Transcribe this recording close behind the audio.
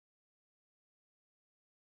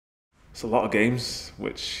It's a lot of games,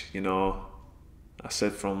 which, I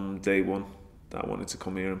said from day one that I wanted to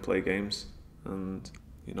come here and play games. And,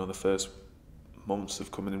 the first months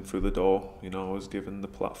of coming in through the door, I was given the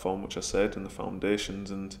platform, which I said, and the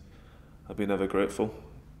foundations, and I've been ever grateful,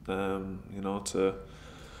 to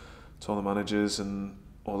all the managers and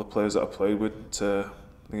all the players that I played with to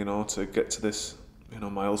get to this,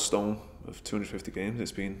 milestone of 250 games.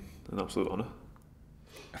 It's been an absolute honour.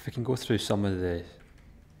 If we can go through some of the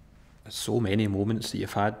so many moments that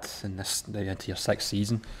you've had in this now into your sixth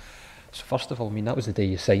season. So first of all, I mean that was the day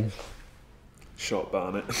you signed. Shot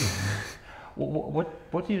Barnett.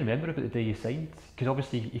 What do you remember about the day you signed? Because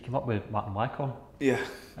obviously you came up with Martin Lycorn. Yeah.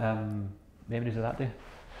 Memories of that day?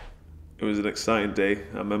 It was an exciting day.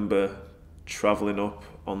 I remember travelling up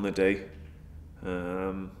on the day.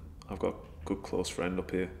 I've got a good close friend up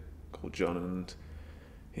here called John, and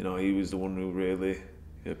he was the one who really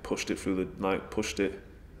pushed it through the night, pushed it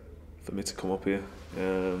for me to come up here,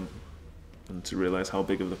 and to realise how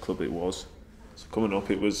big of the club it was. So coming up,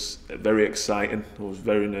 it was very exciting. I was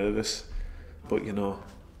very nervous, but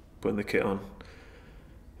putting the kit on,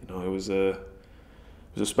 it was a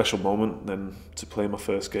special moment. Then to play my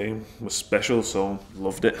first game was special, so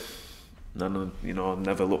loved it. And I'll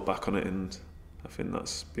never look back on it, and I think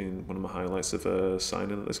that's been one of my highlights of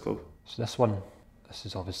signing at this club. So this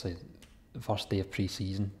is obviously the first day of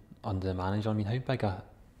pre-season under the manager. I mean, how big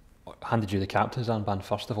handed you the captain's armband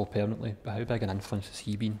first of all permanently, but how big an influence has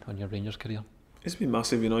he been on your Rangers career? It's been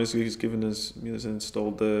massive. He's given us, he's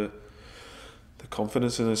installed the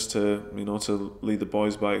confidence in us to to lead the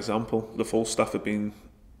boys by example. The full staff have been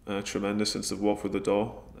tremendous since they've walked through the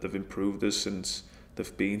door. They've improved us since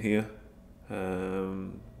they've been here.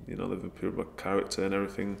 They've improved my character and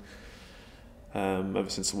everything ever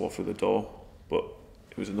since they walked through the door. But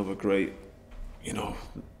it was another great, I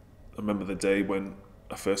remember the day when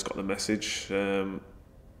I first got the message,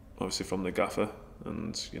 obviously from the gaffer,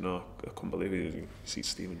 and I couldn't believe it. You see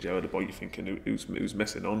Steven Gerrard about, you thinking who's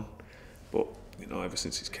messing on, but ever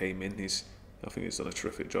since he's came in, I think he's done a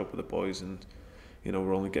terrific job with the boys, and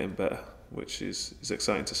we're only getting better, which is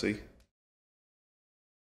exciting to see.